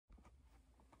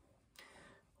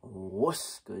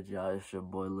What's good, y'all? It's your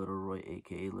boy Little Roy,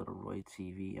 aka Little Roy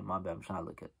TV. And my bad, I'm trying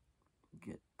to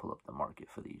pull up the market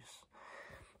for these.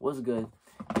 What's good?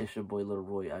 It's your boy Little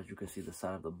Roy. As you can see the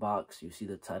side of the box, you see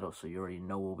the title, so you already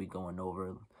know what we going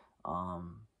over.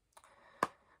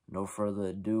 No further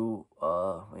ado.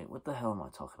 Wait, what the hell am I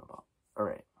talking about? All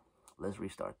right, let's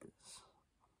restart this.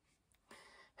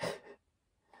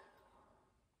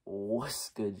 What's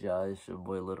good, y'all? It's your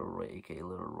boy Little Roy, aka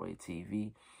Little Roy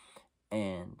TV.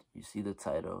 And you see the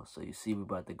title, so you see we're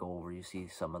about to go over, you see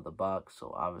some of the box,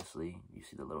 so obviously you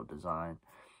see the little design.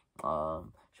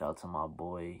 Shout out to my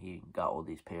boy, he got all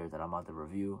these pairs that I'm about to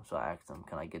review, so I asked him,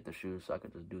 can I get the shoes so I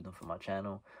could just do them for my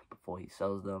channel before he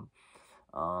sells them.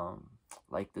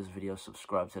 Like this video,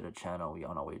 subscribe to the channel. We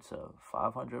on our way to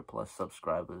 500 plus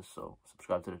subscribers, so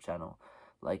subscribe to the channel,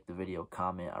 like the video,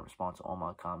 comment. I respond to all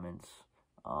my comments.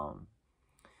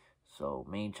 So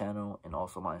main channel and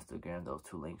also my Instagram, those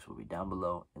two links will be down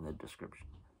below in the description.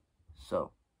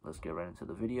 So let's get right into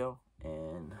the video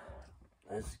and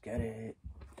let's get it.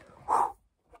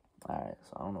 Alright,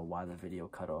 so I don't know why the video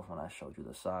cut off when I showed you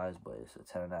the size, but it's a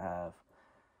 10.5.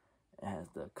 It has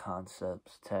the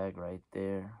Concepts tag right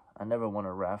there. I never won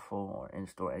a raffle or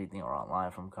in-store anything or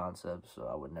online from Concepts, so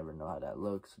I would never know how that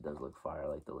looks. It does look fire,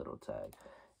 like the little tag.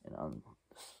 And on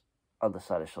other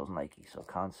side it shows Nike, so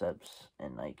Concepts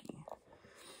and Nike.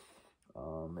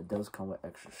 It does come with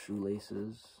extra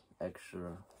shoelaces,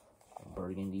 extra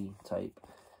burgundy type,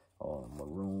 or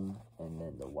maroon, and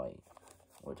then the white,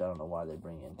 which I don't know why they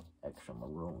bring in extra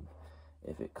maroon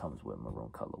if it comes with maroon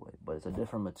colorway, but it's a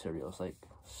different material. It's like,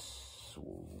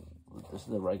 this is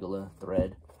the regular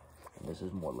thread, and this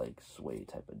is more like suede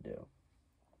type of deal.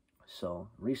 So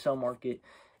resale market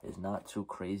is not too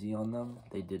crazy on them.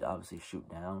 They did obviously shoot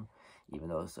down, even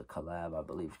though it's a collab, I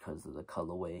believe, because of the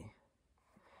colorway.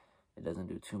 It doesn't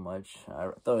do too much. I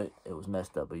thought it was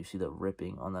messed up, but you see the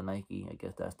ripping on the Nike. I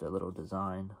guess that's their little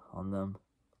design on them.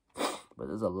 But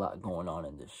there's a lot going on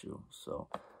in this shoe, so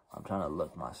I'm trying to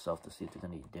look myself to see if there's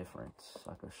any difference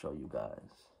I can show you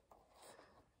guys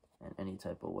in any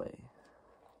type of way.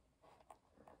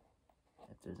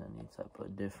 If there's any type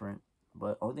of different.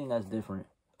 But only thing that's different,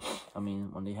 I mean,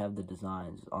 when they have the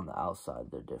designs on the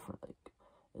outside, they're different. Like,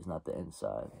 it's not the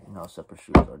inside. You know, separate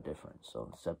shoes are different.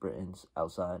 So separate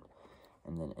outside,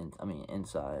 and then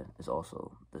inside is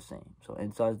also the same. So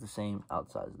inside is the same,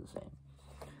 outside is the same.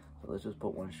 So let's just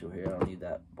put one shoe here. I don't need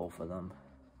that, both of them.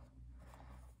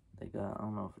 They got, I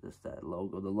don't know if it's that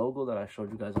logo. The logo that I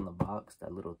showed you guys on the box,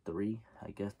 that little 3,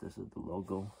 I guess this is the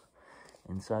logo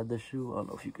inside the shoe. I don't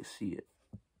know if you can see it,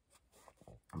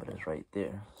 but it's right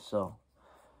there. So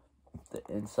the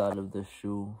inside of the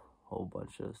shoe, whole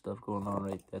bunch of stuff going on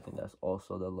right there. I think that's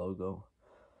also the logo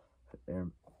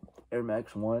for Air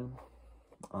Max 1.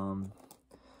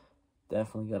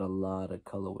 Definitely got a lot of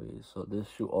colorways. So this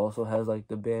shoe also has like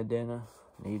the bandana,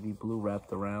 navy blue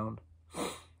wrapped around,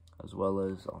 as well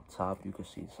as on top you can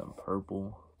see some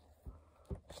purple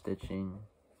stitching,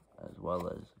 as well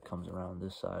as it comes around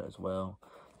this side as well.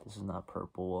 This is not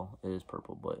purple. Well, it is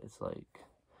purple, but it's like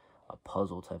a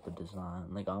puzzle type of design.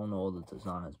 Like, I don't know all the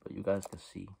designs, but you guys can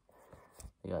see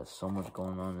they got so much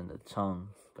going on in the tongue.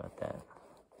 Got that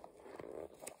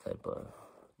type of,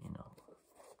 you know,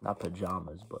 not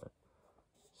pajamas, but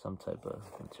some type of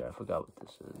material. I forgot what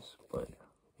this is, but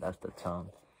that's the tongue,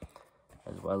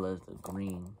 as well as the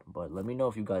green. But let me know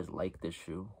if you guys like this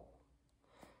shoe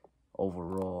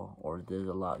overall, or if there's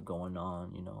a lot going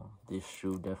on. You know, this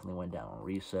shoe definitely went down on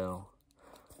resale.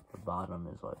 The bottom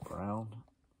is like brown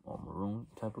or maroon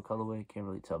type of colorway. Can't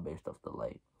really tell based off the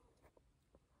light,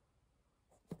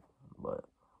 but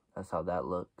that's how that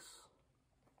looks.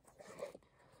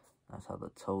 That's how the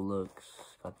toe looks.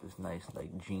 Got this nice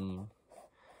like jean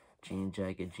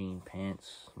jacket, jean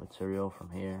pants material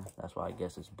from here. That's why I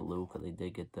guess it's blue, because they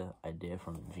did get the idea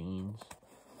from jeans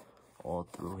all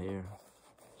through here.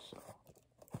 So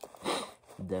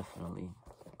definitely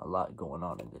a lot going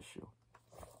on in this shoe.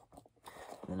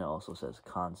 And then it also says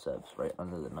Concepts right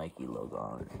under the Nike logo.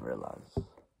 I don't even realize, but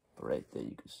right there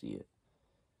you can see it.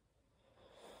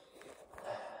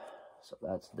 So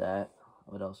that's that.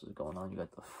 What else is going on? You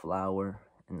got the flower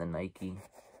and the Nike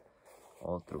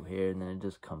all through here, and then it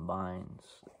just combines.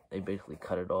 They basically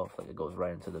cut it off, like it goes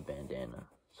right into the bandana,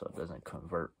 so it doesn't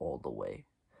convert all the way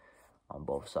on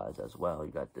both sides as well.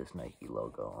 You got this Nike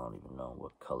logo. I don't even know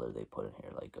what color they put in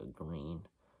here, like a green,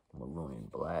 maroon,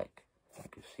 and black. You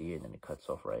can see it, and it cuts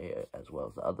off right here as well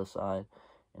as the other side,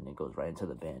 and it goes right into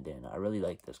the bandana. I really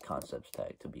like this Concepts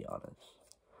tag, to be honest.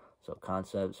 So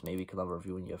Concepts, maybe because I'm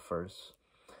reviewing your first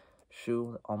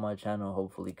shoe on my channel,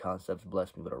 hopefully Concepts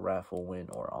bless me with a raffle win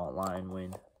or online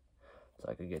win So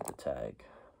I could get the tag.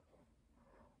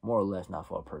 More or less, not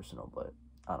for a personal, but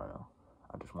I don't know.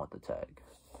 I just want the tag.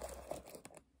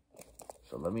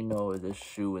 So let me know this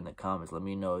shoe in the comments. Let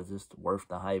me know, is this worth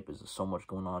the hype? Is there so much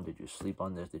going on? Did you sleep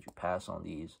on this? Did you pass on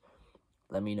these?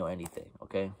 Let me know anything,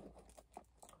 okay?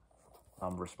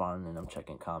 I'm responding and I'm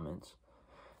checking comments.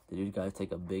 Did you guys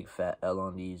take a big fat L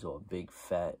on these or a big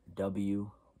fat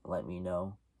W? Let me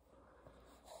know.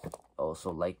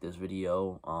 Also, like this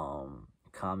video,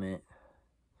 comment.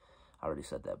 I already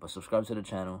said that, but subscribe to the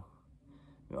channel.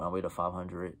 We're on our way to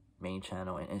 500. Main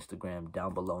channel and Instagram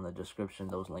down below in the description.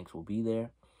 Those links will be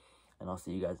there. And I'll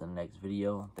see you guys in the next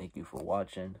video. Thank you for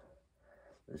watching.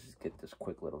 Let's just get this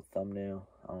quick little thumbnail.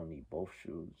 I don't need both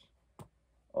shoes.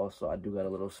 Also, I do got a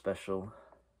little special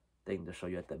thing to show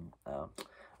you at the a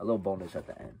little bonus at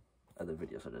the end of the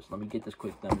video. So just let me get this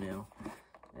quick thumbnail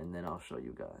and then I'll show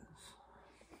you guys.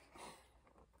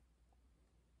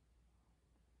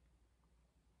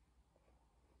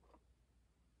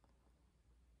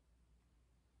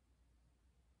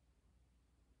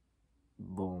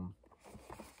 Boom.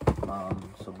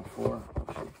 So before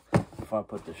I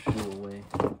put the shoe away,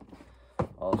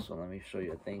 also let me show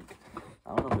you.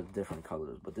 I don't know if it's different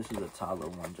colors, but this is a toddler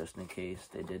one just in case.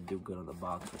 They did do good on the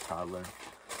box for toddler.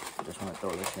 I just want to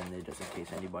throw this in there just in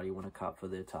case anybody want to cop for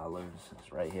their toddlers.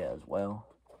 It's right here as well.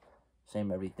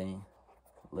 Same everything.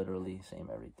 Literally same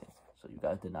everything. So you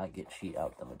guys did not get cheat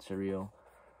out. The material,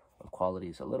 the quality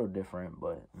is a little different,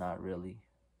 but not really.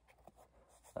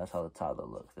 That's how the toddler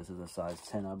looks. This is a size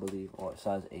 10, I believe, or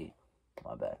size 8.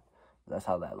 My bad. That's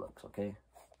how that looks, okay?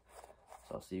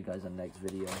 So I'll see you guys in the next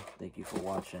video. Thank you for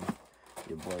watching.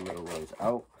 Your boy Little Roy's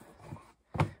out.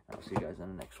 I'll see you guys in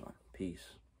the next one.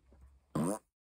 Peace.